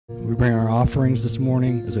We bring our offerings this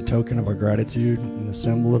morning as a token of our gratitude and a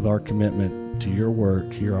symbol of our commitment to your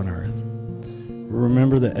work here on earth. We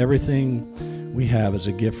remember that everything we have is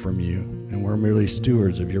a gift from you, and we're merely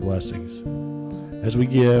stewards of your blessings. As we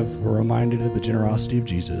give, we're reminded of the generosity of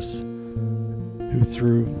Jesus,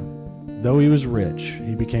 who though he was rich,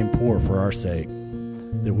 he became poor for our sake,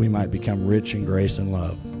 that we might become rich in grace and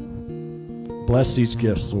love. Bless these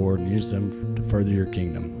gifts, Lord, and use them to further your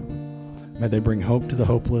kingdom. May they bring hope to the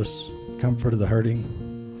hopeless, comfort to the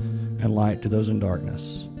hurting, and light to those in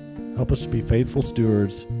darkness. Help us to be faithful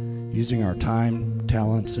stewards, using our time,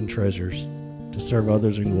 talents, and treasures to serve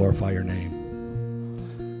others and glorify your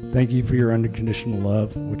name. Thank you for your unconditional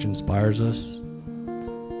love, which inspires us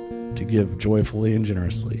to give joyfully and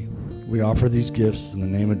generously. We offer these gifts in the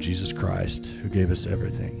name of Jesus Christ, who gave us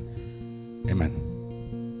everything. Amen.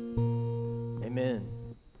 Amen.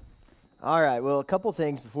 All right, well, a couple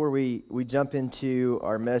things before we jump into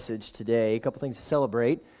our message today, a couple things to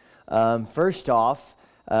celebrate. First off,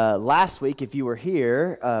 last week, if you were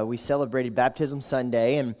here, we celebrated Baptism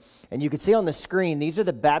Sunday, and you can see on the screen, these are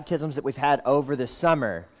the baptisms that we've had over the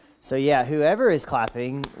summer. So yeah, whoever is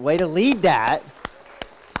clapping, way to lead that.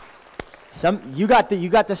 You got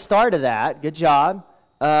the start of that. Good job.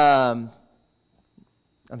 I'm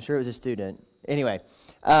sure it was a student. Anyway,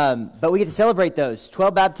 but we get to celebrate those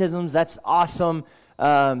 12 baptisms. That's awesome.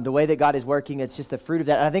 The way that God is working, it's just the fruit of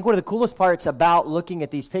that. And I think one of the coolest parts about looking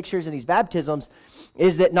at these pictures and these baptisms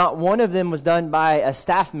is that not one of them was done by a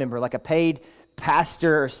staff member, like a paid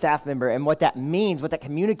pastor or staff member. And what that means, what that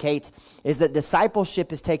communicates, is that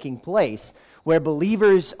discipleship is taking place, where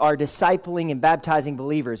believers are discipling and baptizing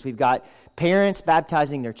believers. We've got parents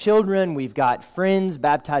baptizing their children. We've got friends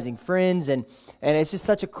baptizing friends. And it's just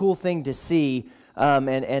such a cool thing to see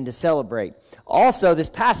and to celebrate. Also, this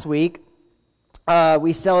past week, we had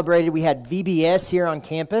VBS here on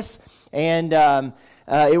campus, and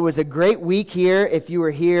it was a great week here. If you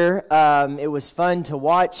were here, it was fun to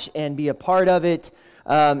watch and be a part of it.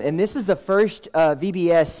 And this is the first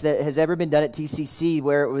VBS that has ever been done at TCC,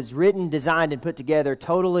 where it was written, designed, and put together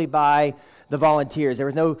totally by the volunteers. There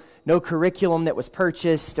was no curriculum that was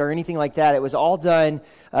purchased or anything like that. It was all done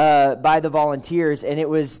by the volunteers, and it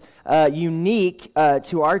was unique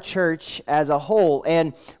to our church as a whole.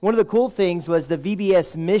 And one of the cool things was the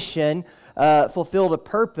VBS mission fulfilled a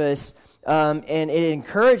purpose, and it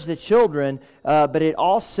encouraged the children, but it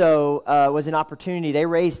also was an opportunity. They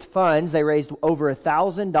raised funds. They raised over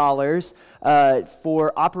 $1,000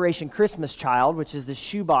 for Operation Christmas Child, which is the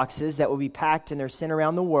shoe boxes that will be packed and they're sent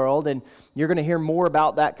around the world. And you're going to hear more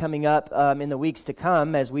about that coming up in the weeks to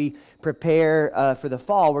come as we prepare for the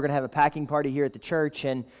fall. We're going to have a packing party here at the church,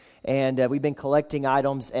 and we've been collecting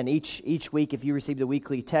items, and each week, if you receive the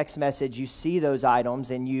weekly text message, you see those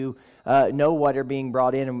items, and you know what are being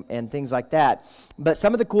brought in and things like that. But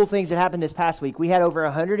some of the cool things that happened this past week, we had over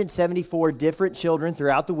 174 different children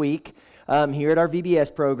throughout the week here at our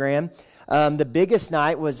VBS program. The biggest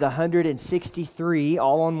night was 163,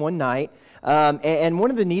 all on one night. And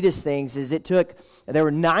one of the neatest things is there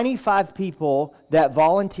were 95 people that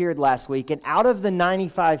volunteered last week, and out of the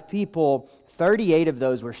 95 people, 38 of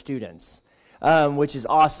those were students, which is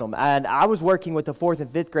awesome. And I was working with the 4th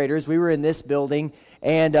and 5th graders. We were in this building,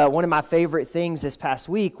 and one of my favorite things this past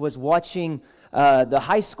week was watching the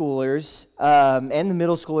high schoolers and the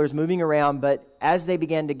middle schoolers moving around. But as they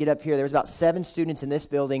began to get up here, there was about 7 students in this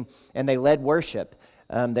building, and they led worship.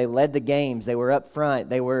 They led the games. They were up front.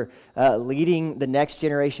 They were leading the next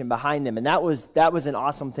generation behind them. And that was an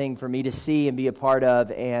awesome thing for me to see and be a part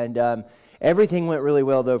of. And everything went really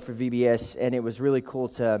well, though, for VBS, and it was really cool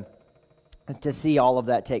to see all of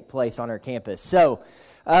that take place on our campus. So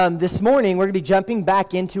this morning, we're going to be jumping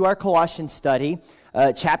back into our Colossians study,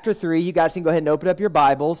 chapter 3. You guys can go ahead and open up your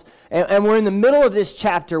Bibles. And we're in the middle of this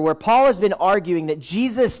chapter where Paul has been arguing that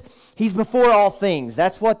Jesus, he's before all things.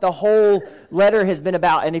 That's what the whole letter has been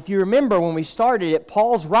about. And if you remember when we started it,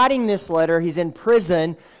 Paul's writing this letter. He's in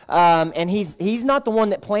prison, and he's not the one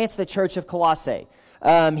that plants the church of Colossae.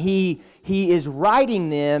 He is writing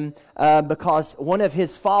them because one of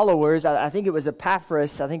his followers, I think it was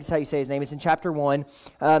Epaphras, I think that's how you say his name, it's in chapter 1,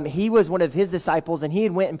 he was one of his disciples, and he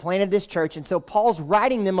had went and planted this church, and so Paul's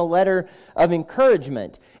writing them a letter of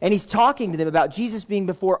encouragement, and he's talking to them about Jesus being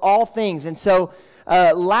before all things. And so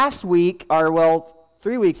last week,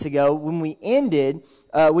 3 weeks ago, when we ended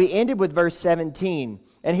with verse 17.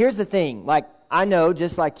 And here's the thing, I know,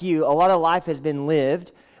 just like you, a lot of life has been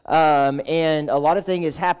lived, and a lot of things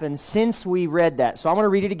has happened since we read that. So I'm going to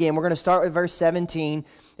read it again. We're going to start with verse 17,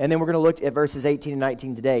 and then we're going to look at verses 18 and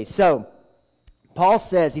 19 today. So, Paul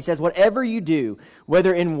says, he says, whatever you do,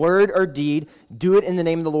 whether in word or deed, do it in the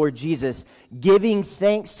name of the Lord Jesus, giving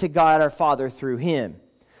thanks to God our Father through him.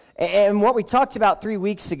 And what we talked about 3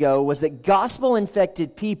 weeks ago was that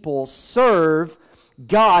gospel-infected people serve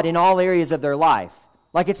God in all areas of their life.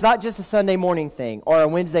 Like, it's not just a Sunday morning thing or a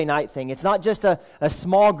Wednesday night thing. It's not just a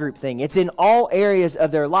small group thing. It's in all areas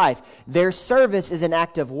of their life. Their service is an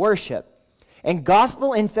act of worship. And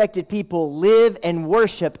gospel-infected people live and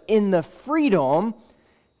worship in the freedom,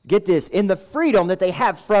 get this, in the freedom that they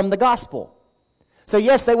have from the gospel. So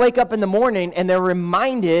yes, they wake up in the morning and they're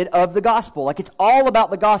reminded of the gospel. Like, it's all about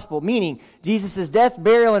the gospel, meaning Jesus' death,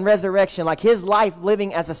 burial, and resurrection, like his life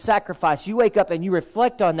living as a sacrifice. You wake up and you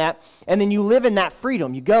reflect on that, and then you live in that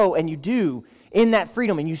freedom. You go and you do in that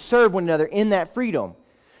freedom, and you serve one another in that freedom.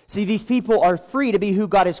 See, these people are free to be who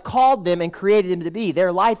God has called them and created them to be.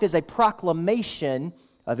 Their life is a proclamation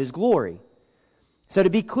of his glory. So to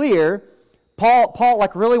be clear, Paul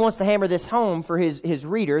like really wants to hammer this home for his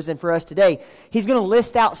readers and for us today. He's going to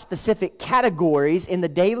list out specific categories in the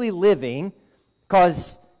daily living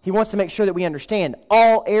because he wants to make sure that we understand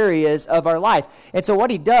all areas of our life. And so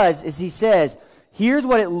what he does is he says, here's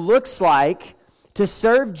what it looks like to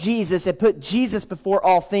serve Jesus and put Jesus before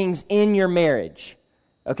all things in your marriage.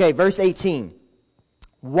 Okay, verse 18.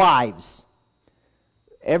 Wives.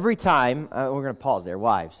 Every time, we're going to pause there,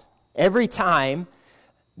 wives. Every time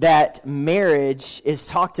that marriage is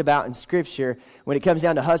talked about in Scripture, when it comes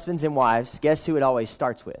down to husbands and wives, guess who it always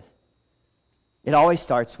starts with? It always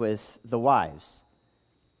starts with the wives.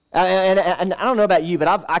 And I don't know about you,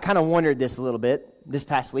 but I kind of wondered this a little bit this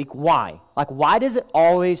past week. Why? Like, why does it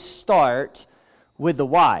always start with the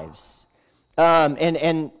wives?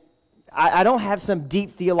 And I don't have some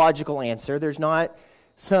deep theological answer. There's not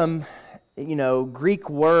some, Greek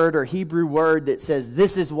word or Hebrew word that says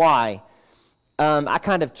this is why. I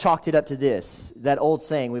kind of chalked it up to this, that old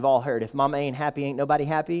saying we've all heard, if mama ain't happy, ain't nobody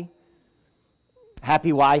happy.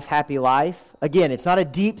 Happy wife, happy life. Again, it's not a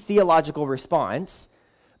deep theological response,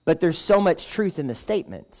 but there's so much truth in the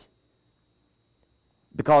statement.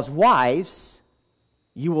 Because wives,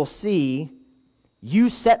 you will see, you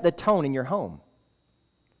set the tone in your home.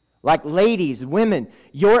 Like ladies, women,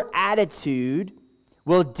 your attitude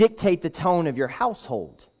will dictate the tone of your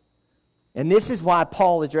household. And this is why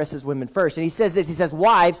Paul addresses women first. And he says this, he says,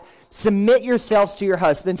 wives, submit yourselves to your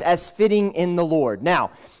husbands as fitting in the Lord.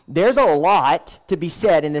 Now, there's a lot to be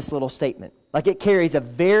said in this little statement. Like, it carries a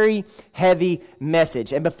very heavy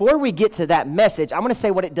message. And before we get to that message, I'm going to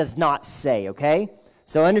say what it does not say, okay?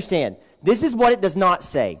 So understand, this is what it does not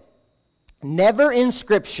say. Never in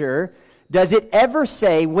Scripture does it ever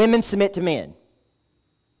say women submit to men.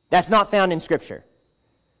 That's not found in Scripture.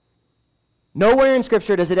 Nowhere in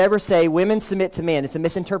Scripture does it ever say women submit to men. It's a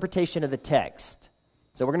misinterpretation of the text.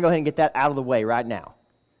 So we're going to go ahead and get that out of the way right now.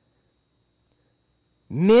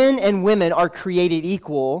 Men and women are created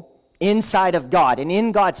equal inside of God. And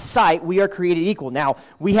in God's sight, we are created equal. Now,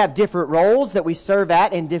 we have different roles that we serve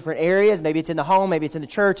at in different areas. Maybe it's in the home, maybe it's in the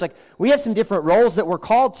church. Like, we have some different roles that we're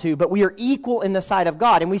called to, but we are equal in the sight of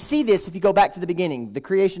God. And we see this if you go back to the beginning, the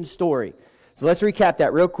creation story. So let's recap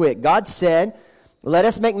that real quick. God said, let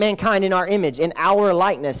us make mankind in our image, in our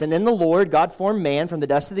likeness. And then the Lord, God formed man from the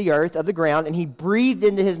dust of the earth, of the ground, and he breathed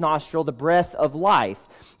into his nostril the breath of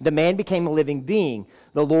life. The man became a living being.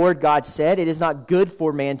 The Lord God said, it is not good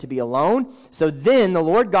for man to be alone. So then the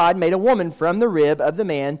Lord God made a woman from the rib of the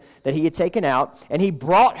man that he had taken out, and he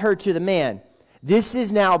brought her to the man. This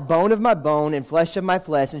is now bone of my bone and flesh of my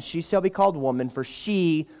flesh, and she shall be called woman, for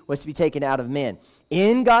she was to be taken out of men.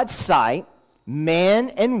 In God's sight, man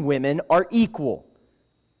and women are equal.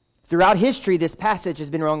 Throughout history, this passage has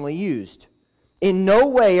been wrongly used. In no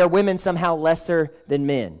way are women somehow lesser than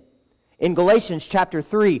men. In Galatians chapter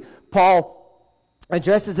 3, Paul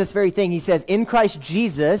addresses this very thing. He says, in Christ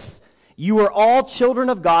Jesus, you are all children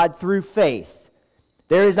of God through faith.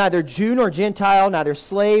 There is neither Jew nor Gentile, neither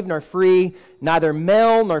slave nor free, neither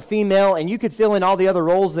male nor female. And you could fill in all the other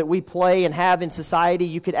roles that we play and have in society.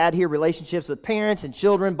 You could add here relationships with parents and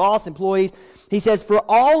children, boss, employees. He says, for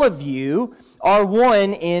all of you are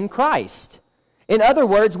one in Christ. In other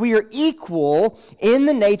words, we are equal in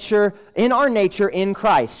our nature in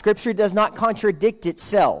Christ. Scripture does not contradict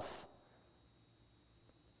itself.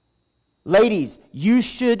 Ladies, you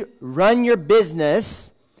should run your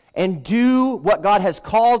business and do what God has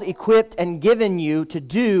called, equipped, and given you to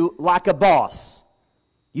do like a boss.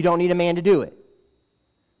 You don't need a man to do it.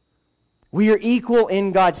 We are equal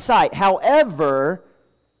in God's sight. However,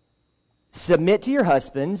 submit to your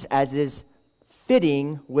husbands as is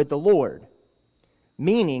fitting with the Lord.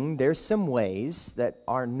 Meaning, there's some ways that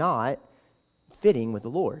are not fitting with the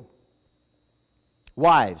Lord.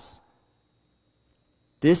 Wives,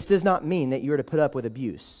 this does not mean that you are to put up with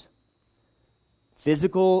abuse.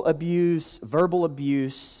 Physical abuse, verbal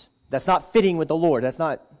abuse, that's not fitting with the Lord. That's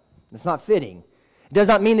not fitting. It does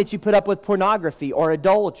not mean that you put up with pornography or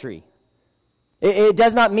idolatry. It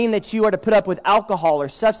does not mean that you are to put up with alcohol or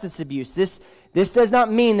substance abuse. This does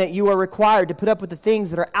not mean that you are required to put up with the things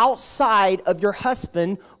that are outside of your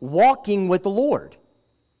husband walking with the Lord.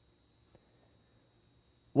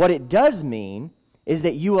 What it does mean is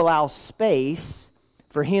that you allow space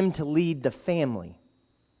for him to lead the family.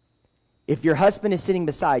 If your husband is sitting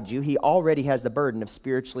beside you, he already has the burden of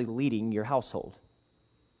spiritually leading your household.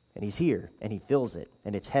 And he's here, and he feels it,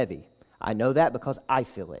 and it's heavy. I know that because I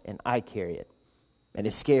feel it, and I carry it. And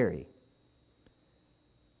it's scary.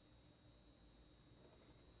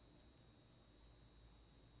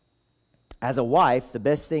 As a wife, the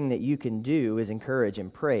best thing that you can do is encourage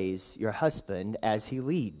and praise your husband as he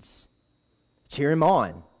leads. Cheer him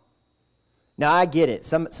on. Now, I get it.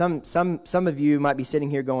 Some of you might be sitting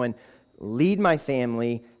here going, lead my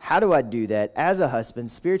family. How do I do that? As a husband,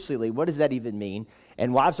 spiritually, what does that even mean?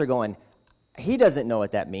 And wives are going, he doesn't know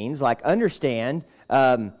what that means. Like, understand,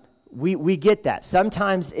 we get that.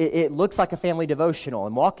 Sometimes it looks like a family devotional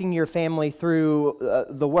and walking your family through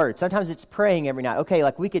the Word. Sometimes it's praying every night. Okay,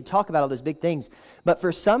 like we could talk about all those big things. But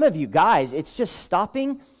for some of you guys, it's just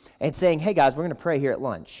stopping and saying, hey guys, we're going to pray here at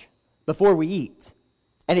lunch before we eat.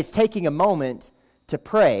 And it's taking a moment to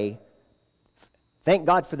pray. Thank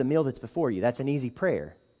God for the meal that's before you. That's an easy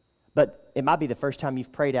prayer. But it might be the first time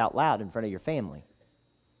you've prayed out loud in front of your family.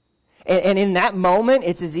 And in that moment,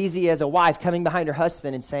 it's as easy as a wife coming behind her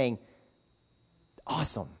husband and saying,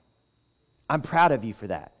 awesome. I'm proud of you for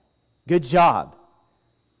that. Good job.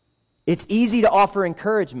 It's easy to offer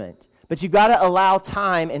encouragement, but you've got to allow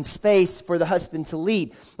time and space for the husband to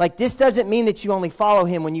lead. Like, this doesn't mean that you only follow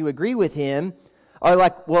him when you agree with him, or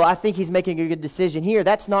like, well, I think he's making a good decision here.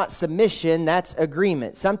 That's not submission, that's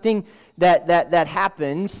agreement. Something that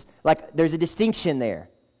happens, like there's a distinction there.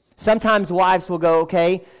 Sometimes wives will go,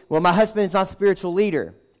 okay, well, my husband is not a spiritual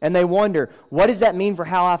leader. And they wonder, what does that mean for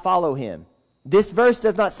how I follow him? This verse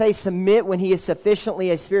does not say submit when he is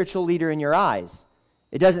sufficiently a spiritual leader in your eyes.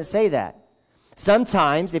 It doesn't say that.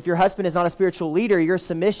 Sometimes, if your husband is not a spiritual leader, your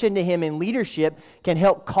submission to him in leadership can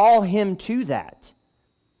help call him to that.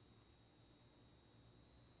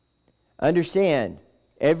 Understand,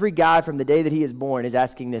 every guy from the day that he is born is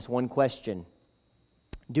asking this one question.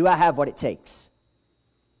 Do I have what it takes?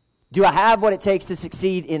 Do I have what it takes to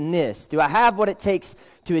succeed in this? Do I have what it takes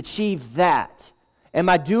to achieve that? Am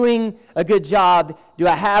I doing a good job? Do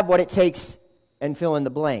I have what it takes? And fill in the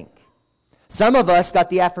blank. Some of us got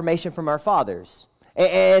the affirmation from our fathers.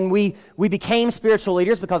 And we became spiritual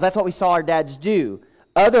leaders because that's what we saw our dads do.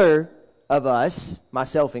 Other of us,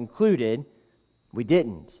 myself included, we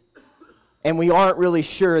didn't. And we aren't really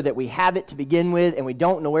sure that we have it to begin with, and we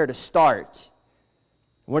don't know where to start.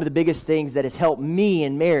 One of the biggest things that has helped me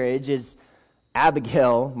in marriage is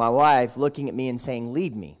Abigail, my wife, looking at me and saying,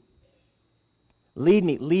 lead me. Lead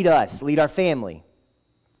me, lead us, lead our family.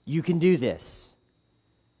 You can do this.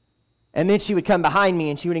 And then she would come behind me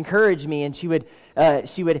and she would encourage me, and she would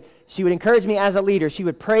encourage me as a leader. She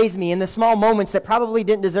would praise me in the small moments that probably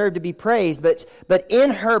didn't deserve to be praised, but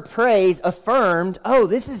in her praise affirmed, oh,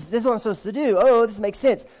 this is what I'm supposed to do. Oh, this makes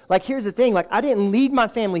sense. Like, here's the thing, like, I didn't lead my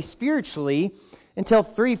family spiritually until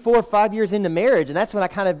 3, 4, 5 years into marriage, and that's when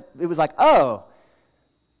it was like, oh,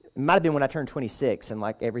 it might have been when I turned 26 and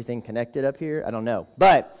like everything connected up here. I don't know.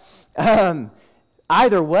 But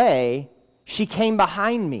either way, she came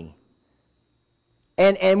behind me.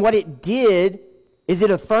 And what it did is it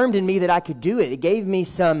affirmed in me that I could do it. It gave me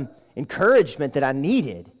some encouragement that I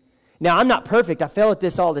needed. Now, I'm not perfect. I fail at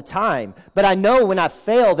this all the time. But I know when I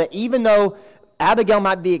fail that even though Abigail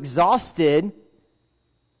might be exhausted,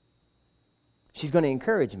 she's going to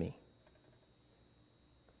encourage me.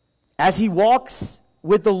 As he walks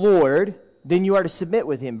with the Lord, then you are to submit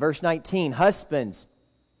with him. Verse 19, husbands,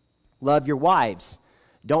 love your wives.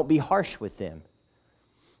 Don't be harsh with them.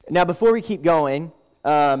 Now, before we keep going,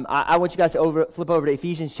 I want you guys to flip over to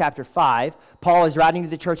Ephesians chapter 5. Paul is writing to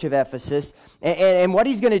the church of Ephesus. And what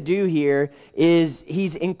he's going to do here is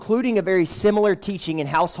he's including a very similar teaching in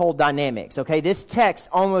household dynamics. Okay, this text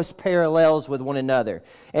almost parallels with one another.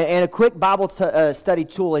 And a quick Bible study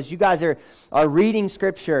tool as you guys are reading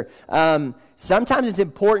Scripture. Sometimes it's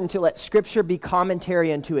important to let Scripture be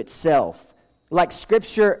commentary unto itself. Like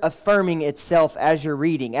Scripture affirming itself as you're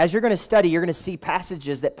reading. As you're going to study, you're going to see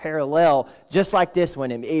passages that parallel, just like this one.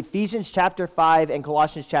 In Ephesians chapter 5 and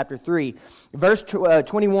Colossians chapter 3, verse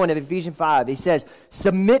 21 of Ephesians 5, he says,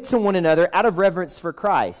 submit to one another out of reverence for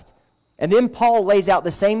Christ. And then Paul lays out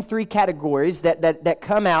the same three categories that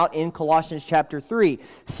come out in Colossians chapter 3.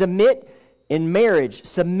 Submit in marriage,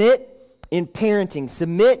 submit in parenting,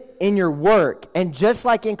 submit in your work. And just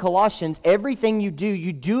like in Colossians, everything you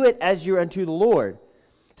do it as you're unto the Lord.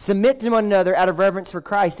 Submit to one another out of reverence for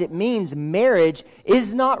Christ. It means marriage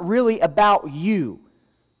is not really about you.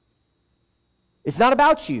 It's not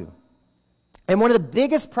about you. And one of the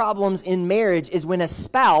biggest problems in marriage is when a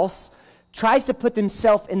spouse tries to put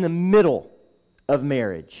themselves in the middle of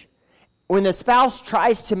marriage. When the spouse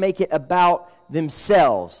tries to make it about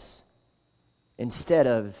themselves instead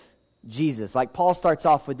of Jesus. Like Paul starts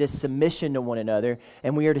off with this submission to one another,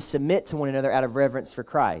 and we are to submit to one another out of reverence for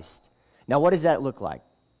Christ. Now, what does that look like?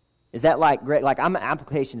 Is that like, Greg, like I'm an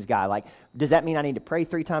applications guy. Like, does that mean I need to pray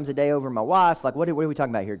 3 times a day over my wife? Like, what are we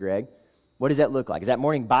talking about here, Greg? What does that look like? Is that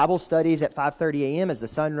morning Bible studies at 5:30 a.m. as the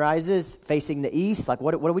sun rises facing the east? Like,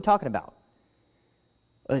 what are we talking about?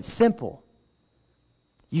 Well, it's simple.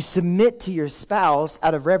 You submit to your spouse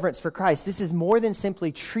out of reverence for Christ. This is more than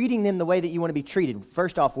simply treating them the way that you want to be treated.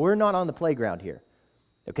 First off, we're not on the playground here,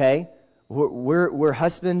 okay? We're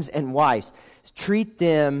husbands and wives. Treat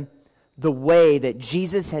them the way that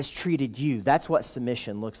Jesus has treated you. That's what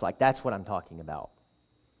submission looks like. That's what I'm talking about.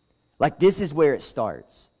 Like, this is where it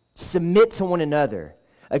starts. Submit to one another.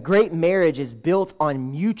 A great marriage is built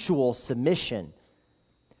on mutual submission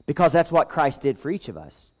because that's what Christ did for each of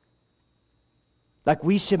us. Like,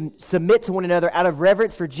 we should submit to one another out of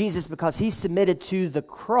reverence for Jesus because he submitted to the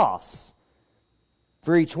cross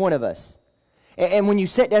for each one of us. And when you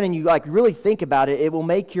sit down and you like really think about it, it will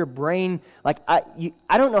make your brain, like, I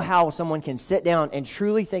don't know how someone can sit down and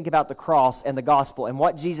truly think about the cross and the gospel and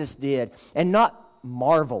what Jesus did and not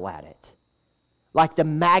marvel at it. Like the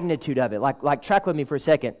magnitude of it. Like track with me for a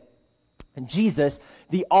second. And Jesus,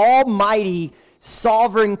 the almighty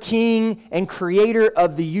sovereign king and creator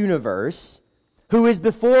of the universe, who is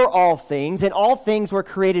before all things, and all things were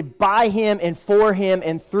created by him and for him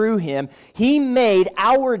and through him, he made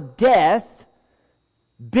our death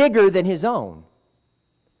bigger than his own.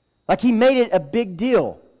 Like, he made it a big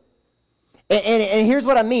deal. And here's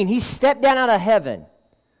what I mean. He stepped down out of heaven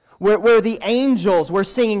where the angels were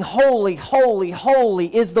singing, holy, holy,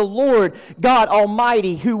 holy is the Lord God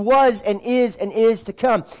Almighty, who was and is to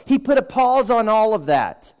come. He put a pause on all of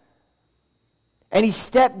that. And he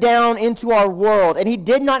stepped down into our world. And he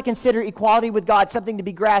did not consider equality with God something to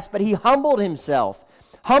be grasped, but he humbled himself.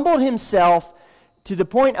 Humbled himself to the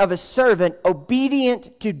point of a servant,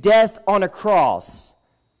 obedient to death on a cross.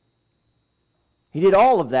 He did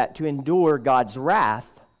all of that to endure God's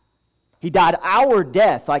wrath. He died our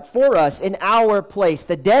death, like for us, in our place,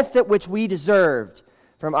 the death that which we deserved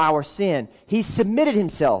from our sin. He submitted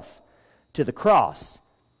himself to the cross.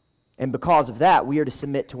 And because of that, we are to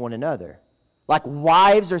submit to one another. Like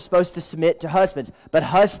wives are supposed to submit to husbands, but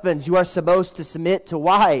husbands, you are supposed to submit to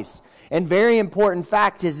wives. And very important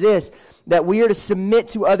fact is this, that we are to submit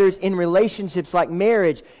to others in relationships like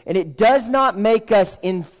marriage, and it does not make us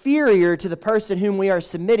inferior to the person whom we are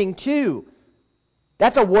submitting to.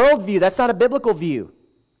 That's a worldview. That's not a biblical view.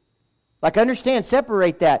 Like, understand,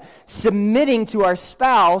 separate that. Submitting to our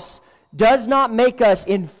spouse does not make us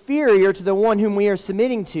inferior to the one whom we are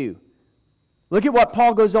submitting to. Look at what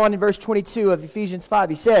Paul goes on in verse 22 of Ephesians 5.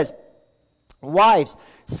 He says, wives,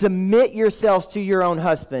 submit yourselves to your own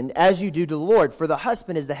husband as you do to the Lord. For the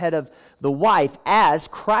husband is the head of the wife, as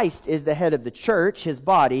Christ is the head of the church, his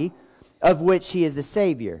body, of which he is the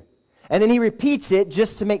Savior. And then he repeats it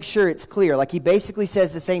just to make sure it's clear. Like, he basically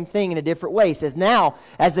says the same thing in a different way. He says, now,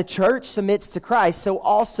 as the church submits to Christ, so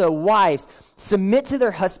also wives submit to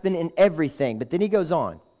their husband in everything. But then he goes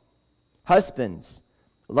on. Husbands,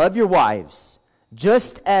 love your wives,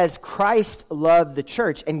 just as Christ loved the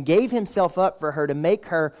church and gave himself up for her to make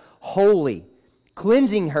her holy,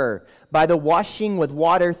 cleansing her by the washing with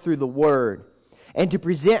water through the word, and to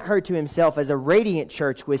present her to himself as a radiant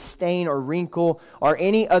church with stain or wrinkle or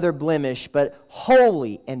any other blemish, but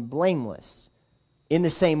holy and blameless. In the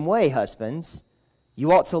same way, husbands,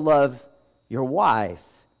 you ought to love your wife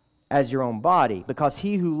as your own body, because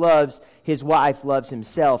he who loves his wife loves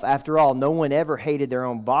himself. After all, no one ever hated their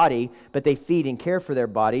own body, but they feed and care for their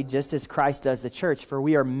body, just as Christ does the church, for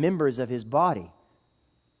we are members of his body.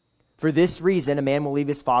 For this reason, a man will leave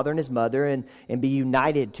his father and his mother and be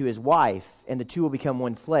united to his wife, and the two will become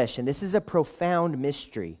one flesh. And this is a profound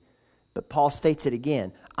mystery, but Paul states it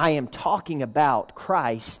again. I am talking about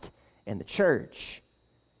Christ and the church.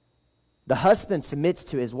 The husband submits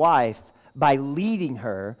to his wife by leading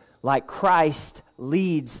her like Christ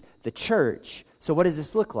leads the church. So what does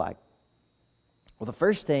this look like? Well, the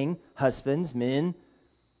first thing, husbands, men,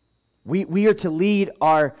 we are to lead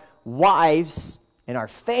our wives and our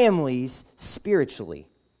families spiritually.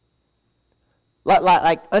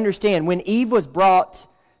 Like understand, when Eve was brought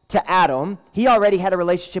to Adam, he already had a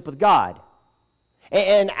relationship with God.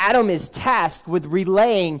 And Adam is tasked with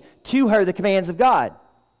relaying to her the commands of God.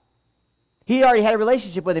 He already had a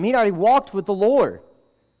relationship with him. He'd already walked with the Lord.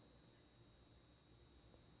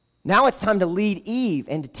 Now it's time to lead Eve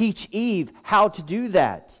and to teach Eve how to do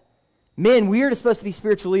that. Men, we are supposed to be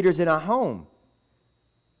spiritual leaders in our home.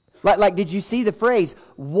 Like did you see the phrase,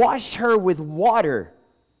 wash her with water,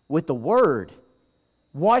 with the word?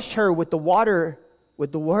 Wash her with the water,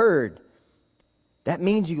 with the word. That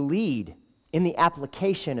means you lead in the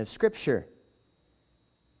application of Scripture.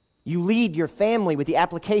 You lead your family with the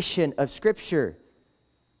application of Scripture.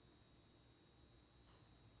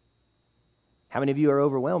 How many of you are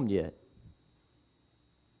overwhelmed yet?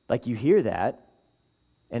 Like you hear that,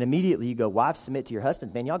 and immediately you go, wives, submit to your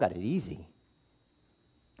husbands. Man, y'all got it easy.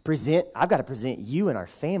 I've got to present you and our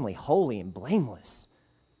family holy and blameless.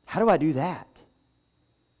 How do I do that?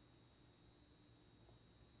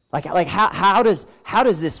 Like how does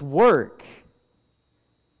this work?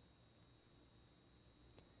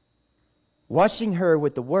 Washing her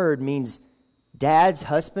with the word means dads,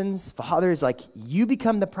 husbands, fathers, like you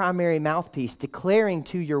become the primary mouthpiece, declaring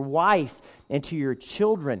to your wife and to your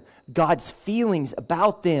children God's feelings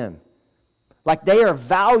about them. Like they are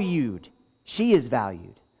valued. She is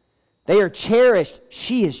valued. They are cherished.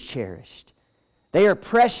 She is cherished. They are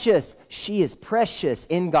precious. She is precious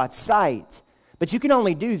in God's sight. But you can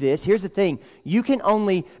only do this. Here's the thing. You can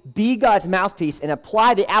only be God's mouthpiece and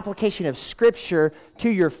apply the application of Scripture to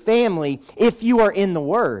your family if you are in the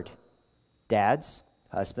Word. Dads,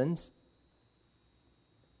 husbands.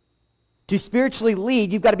 To spiritually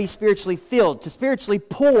lead, you've got to be spiritually filled. To spiritually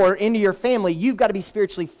pour into your family, you've got to be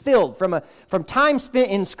spiritually filled from time spent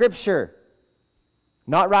in Scripture.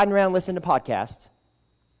 Not riding around listening to podcasts.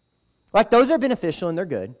 Like those are beneficial and they're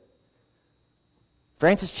good.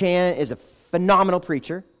 Francis Chan is a phenomenal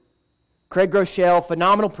preacher. Craig Groeschel,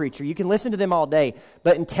 phenomenal preacher. You can listen to them all day,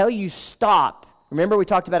 but until you stop, remember we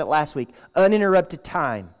talked about it last week, uninterrupted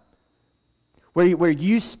time, where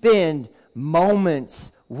you spend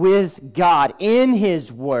moments with God in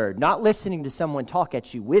His Word, not listening to someone talk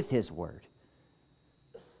at you with His Word.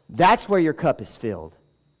 That's where your cup is filled.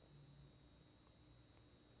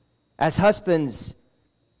 As husbands,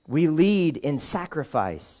 we lead in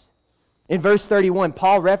sacrifice. In verse 31,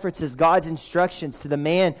 Paul references God's instructions to the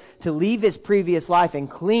man to leave his previous life and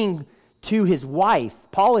cling to his wife.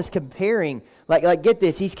 Paul is comparing, like get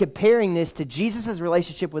this, he's comparing this to Jesus'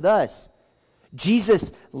 relationship with us.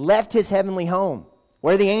 Jesus left his heavenly home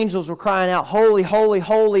where the angels were crying out, holy, holy,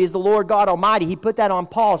 holy is the Lord God Almighty. He put that on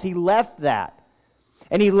pause. He left that.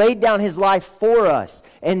 And he laid down his life for us.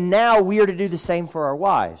 And now we are to do the same for our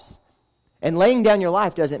wives. And laying down your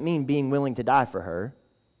life doesn't mean being willing to die for her.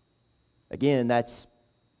 Again, that's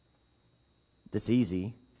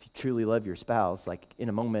easy. If you truly love your spouse, like in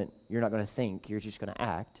a moment, you're not going to think, you're just going to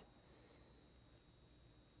act.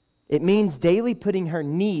 It means daily putting her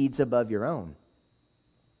needs above your own.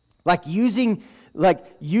 Like using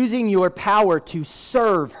your power to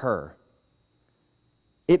serve her.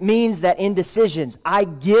 It means that in decisions, I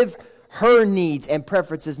give her needs and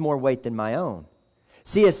preferences more weight than my own.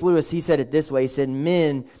 C.S. Lewis, he said it this way. He said,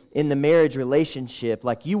 men in the marriage relationship,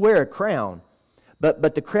 like you wear a crown,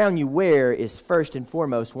 but the crown you wear is first and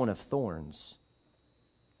foremost one of thorns.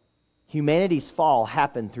 Humanity's fall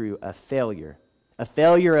happened through a failure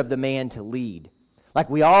of the man to lead. Like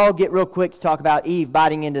we all get real quick to talk about Eve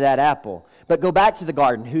biting into that apple. But go back to the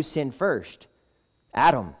garden. Who sinned first?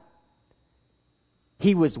 Adam.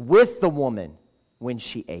 He was with the woman when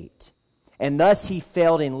she ate. And thus he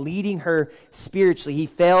failed in leading her spiritually. He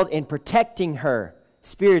failed in protecting her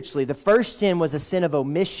spiritually. The first sin was a sin of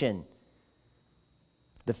omission.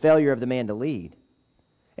 The failure of the man to lead.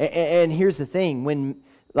 And here's the thing. When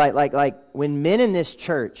men in this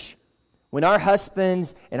church, when our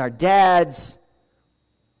husbands and our dads,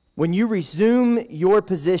 when you resume your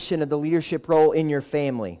position of the leadership role in your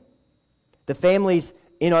family, the families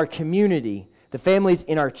in our community, the families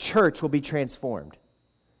in our church will be transformed.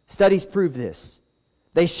 Studies prove this.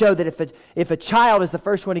 They show that if a child is the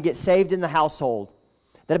first one to get saved in the household,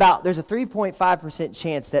 there's a 3.5%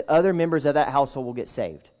 chance that other members of that household will get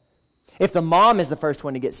saved. If the mom is the first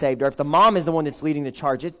one to get saved, or if the mom is the one that's leading the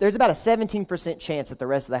charge, there's about a 17% chance that the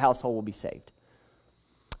rest of the household will be saved.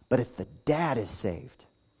 But if the dad is saved,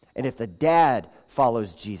 and if the dad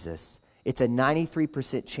follows Jesus, it's a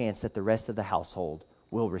 93% chance that the rest of the household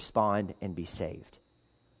will respond and be saved.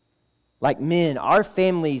 Like men, our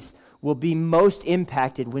families will be most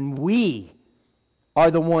impacted when we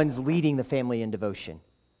are the ones leading the family in devotion.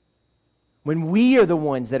 When we are the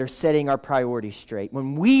ones that are setting our priorities straight,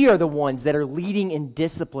 when we are the ones that are leading in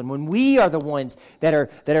discipline, when we are the ones that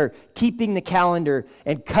are keeping the calendar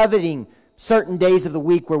and coveting certain days of the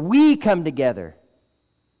week where we come together.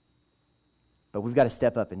 But we've got to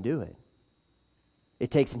step up and do it. It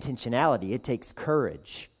takes intentionality. It takes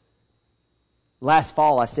courage. Last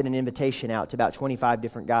fall, I sent an invitation out to about 25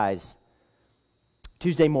 different guys.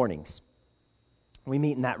 Tuesday mornings. We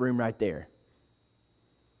meet in that room right there.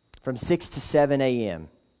 From 6 to 7 a.m.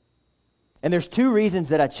 And there's two reasons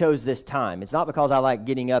that I chose this time. It's not because I like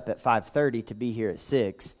getting up at 5:30 to be here at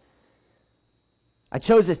 6. I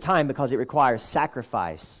chose this time because it requires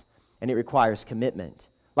sacrifice and it requires commitment.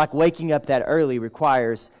 Like waking up that early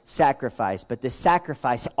requires sacrifice, but this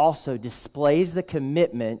sacrifice also displays the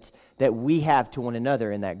commitment that we have to one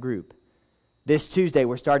another in that group. This Tuesday,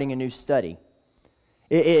 we're starting a new study.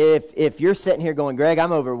 If you're sitting here going, Greg,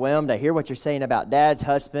 I'm overwhelmed. I hear what you're saying about dads,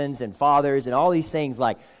 husbands, and fathers, and all these things,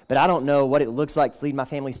 but I don't know what it looks like to lead my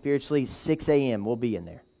family spiritually. 6 a.m., we'll be in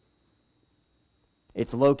there.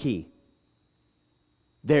 It's low key.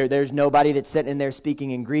 There's nobody that's sitting in there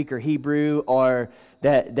speaking in Greek or Hebrew or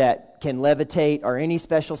that can levitate or any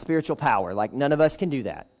special spiritual power. Like, none of us can do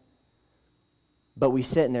that. But we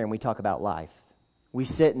sit in there and we talk about life. We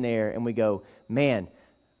sit in there and we go, man,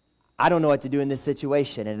 I don't know what to do in this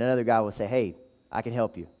situation. And another guy will say, hey, I can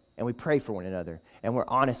help you. And we pray for one another. And we're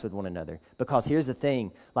honest with one another. Because here's the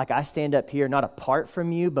thing. Like, I stand up here not apart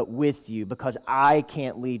from you, but with you. Because I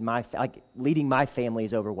can't lead leading my family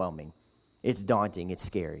is overwhelming. It's daunting. It's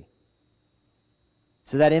scary.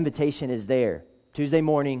 So that invitation is there. Tuesday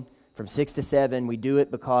morning from 6 to 7. We do it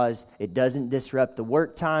because it doesn't disrupt the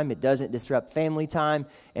work time. It doesn't disrupt family time.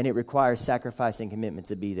 And it requires sacrifice and commitment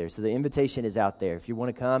to be there. So the invitation is out there. If you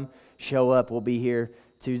want to come, show up. We'll be here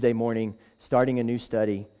Tuesday morning starting a new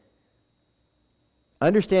study.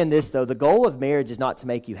 Understand this, though. The goal of marriage is not to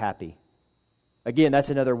make you happy. Again, that's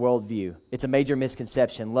another worldview. It's a major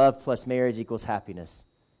misconception. Love plus marriage equals happiness.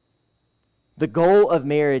 The goal of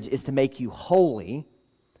marriage is to make you holy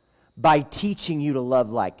by teaching you to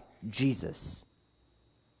love like Jesus.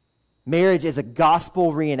 Marriage is a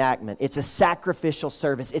gospel reenactment. It's a sacrificial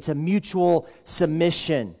service. It's a mutual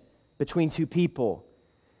submission between two people.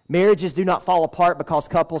 Marriages do not fall apart because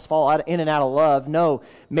couples fall in and out of love. No,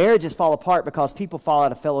 marriages fall apart because people fall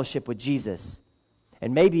out of fellowship with Jesus.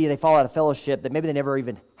 And maybe they fall out of fellowship that maybe they never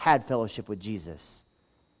even had fellowship with Jesus.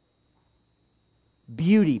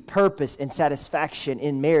 Beauty, purpose, and satisfaction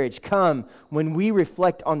in marriage come when we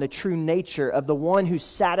reflect on the true nature of the one who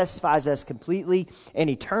satisfies us completely and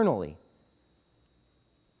eternally.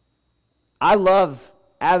 I love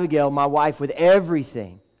Abigail, my wife, with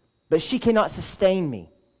everything, but she cannot sustain me.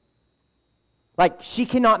 Like, she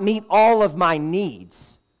cannot meet all of my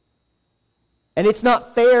needs. And it's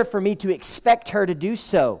not fair for me to expect her to do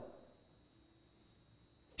so.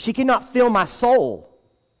 She cannot fill my soul.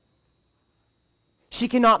 She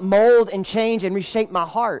cannot mold and change and reshape my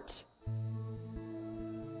heart.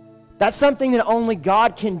 That's something that only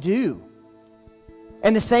God can do.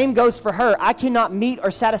 And the same goes for her. I cannot meet or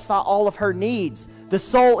satisfy all of her needs. The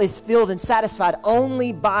soul is filled and satisfied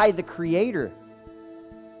only by the Creator.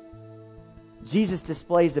 Jesus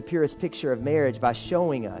displays the purest picture of marriage by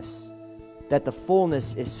showing us that the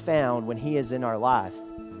fullness is found when He is in our life.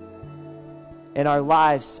 And our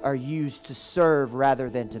lives are used to serve rather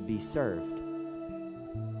than to be served.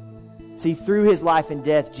 See, through His life and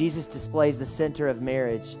death, Jesus displays the center of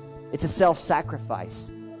marriage. It's a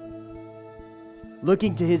self-sacrifice.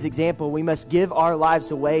 Looking to His example, we must give our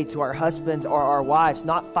lives away to our husbands or our wives,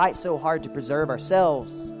 not fight so hard to preserve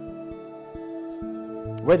ourselves.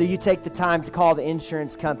 Whether you take the time to call the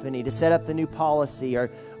insurance company to set up the new policy, or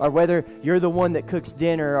whether you're the one that cooks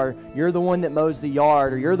dinner, or you're the one that mows the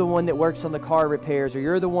yard, or you're the one that works on the car repairs, or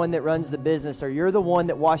you're the one that runs the business, or you're the one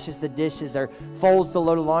that washes the dishes or folds the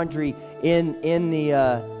load of laundry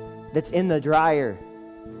that's in the dryer.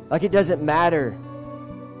 Like, it doesn't matter.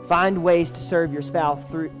 Find ways to serve your spouse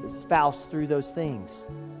through those things.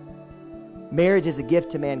 Marriage is a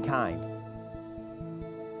gift to mankind.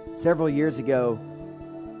 Several years ago,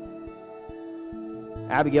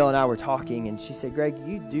 Abigail and I were talking, and she said, Greg,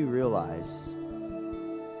 you do realize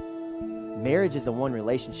marriage is the one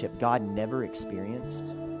relationship God never experienced?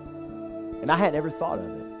 And I had never thought of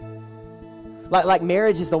it. Like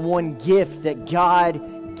marriage is the one gift that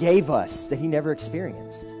God gave us that He never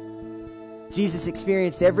experienced. Jesus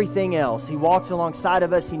experienced everything else. He walked alongside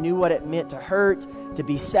of us. He knew what it meant to hurt, to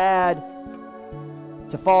be sad,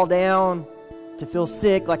 to fall down, to feel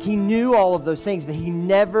sick. Like, He knew all of those things, but He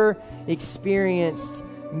never experienced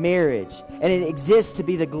marriage. And it exists to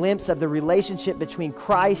be the glimpse of the relationship between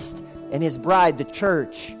Christ and his bride, the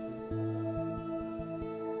church.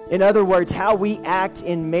 In other words, how we act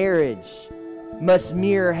in marriage must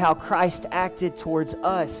mirror how Christ acted towards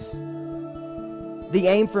us. The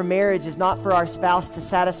aim for marriage is not for our spouse to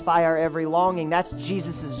satisfy our every longing. That's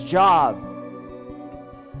Jesus' job.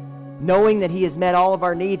 Knowing that he has met all of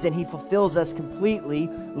our needs and he fulfills us completely,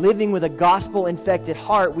 living with a gospel-infected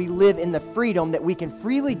heart, we live in the freedom that we can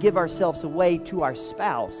freely give ourselves away to our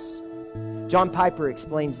spouse. John Piper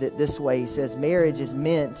explains it this way. He says, marriage is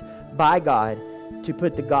meant by God to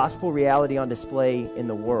put the gospel reality on display in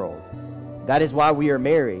the world. That is why we are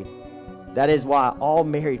married. That is why all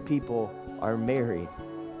married people are married.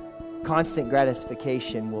 Constant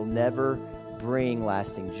gratification will never bring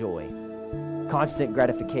lasting joy. Constant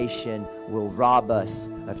gratification will rob us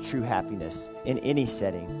of true happiness in any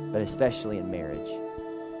setting, but especially in marriage.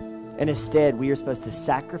 And instead, we are supposed to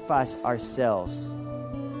sacrifice ourselves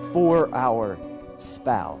for our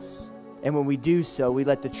spouse. And when we do so, we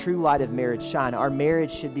let the true light of marriage shine. Our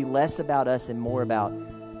marriage should be less about us and more about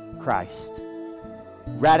Christ.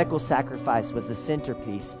 Radical sacrifice was the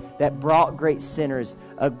centerpiece that brought great sinners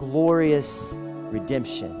a glorious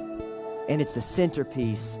redemption. And it's the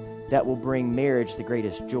centerpiece that will bring marriage the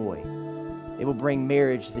greatest joy. It will bring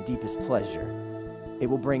marriage the deepest pleasure. It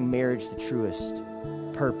will bring marriage the truest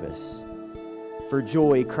purpose. For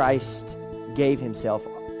joy, Christ gave himself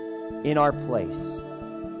in our place.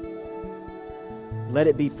 Let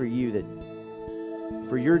it be for you that,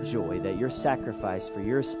 for your joy, that your sacrifice for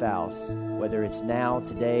your spouse, whether it's now,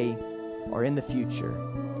 today, or in the future,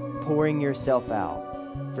 pouring yourself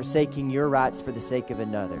out, forsaking your rights for the sake of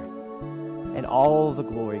another, and all the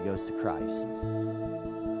glory goes to Christ.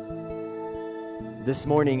 This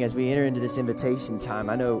morning, as we enter into this invitation time,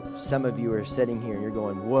 I know some of you are sitting here and you're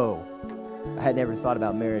going, whoa, I had never thought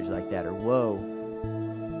about marriage like that, or whoa,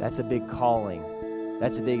 that's a big calling.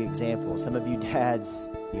 That's a big example. Some of you dads,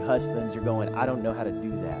 you husbands, are going, I don't know how to do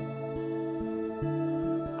that.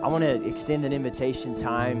 I want to extend an invitation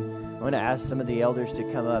time. I want to ask some of the elders to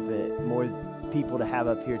come up, more people to have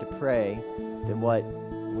up here to pray than what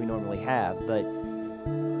we normally have. But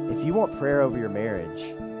if you want prayer over your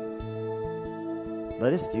marriage,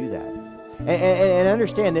 let us do that. And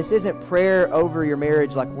understand, this isn't prayer over your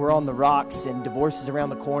marriage like we're on the rocks and divorce is around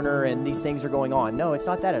the corner and these things are going on. No, it's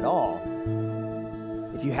not that at all.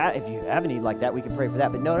 If you have a need like that, we can pray for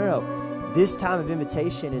that. But no. This time of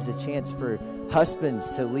invitation is a chance for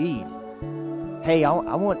husbands to lead. Hey, I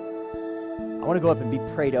want to go up and be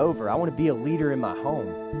prayed over. I want to be a leader in my home.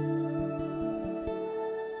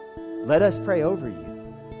 Let us pray over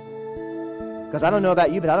you. Because I don't know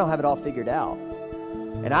about you, but I don't have it all figured out.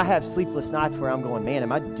 And I have sleepless nights where I'm going, man,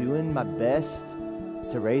 am I doing my best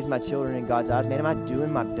to raise my children in God's eyes? Man, am I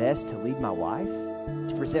doing my best to lead my wife?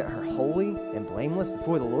 To present her holy and blameless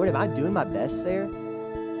before the Lord? Am I doing my best there?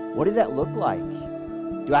 What does that look like?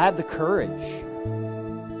 Do I have the courage?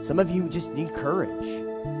 Some of you just need courage.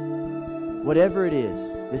 Whatever it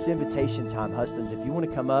is, this invitation time, husbands, if you want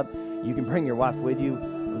to come up, you can bring your wife with you.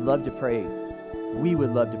 We'd love to pray. We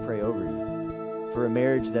would love to pray over you for a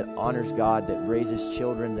marriage that honors God, that raises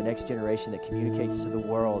children, the next generation, that communicates to the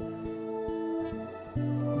world,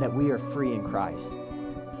 that we are free in Christ.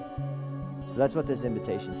 So that's what this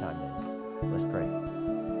invitation time is. Let's pray.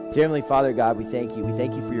 Dear Heavenly Father, God, we thank you. We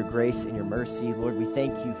thank you for your grace and your mercy. Lord, we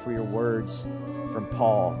thank you for your words from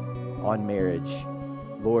Paul on marriage.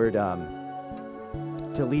 Lord,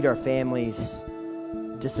 to lead our families,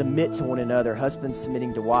 to submit to one another, husbands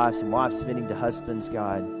submitting to wives and wives submitting to husbands,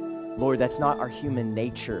 God. Lord, that's not our human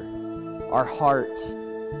nature. Our heart,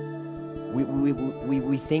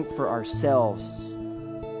 we think for ourselves.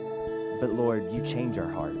 But Lord, you change our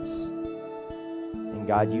hearts. And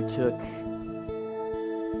God, you took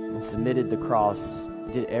and submitted the cross,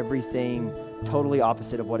 did everything totally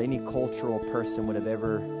opposite of what any cultural person would have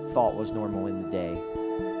ever thought was normal in the day.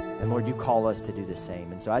 And Lord, you call us to do the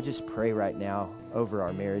same. And so I just pray right now over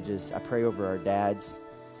our marriages. I pray over our dads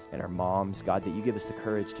and our moms, God, that you give us the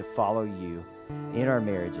courage to follow you in our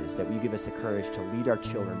marriages, that you give us the courage to lead our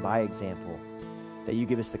children by example, that you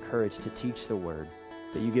give us the courage to teach the word,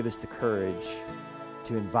 that you give us the courage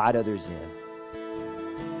to invite others in,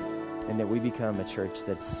 and that we become a church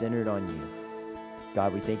that's centered on you.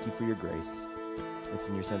 God, we thank you for your grace. It's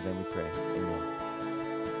in your Son's name we pray. Amen.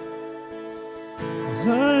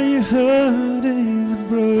 Are you hurting and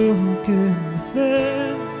broken within?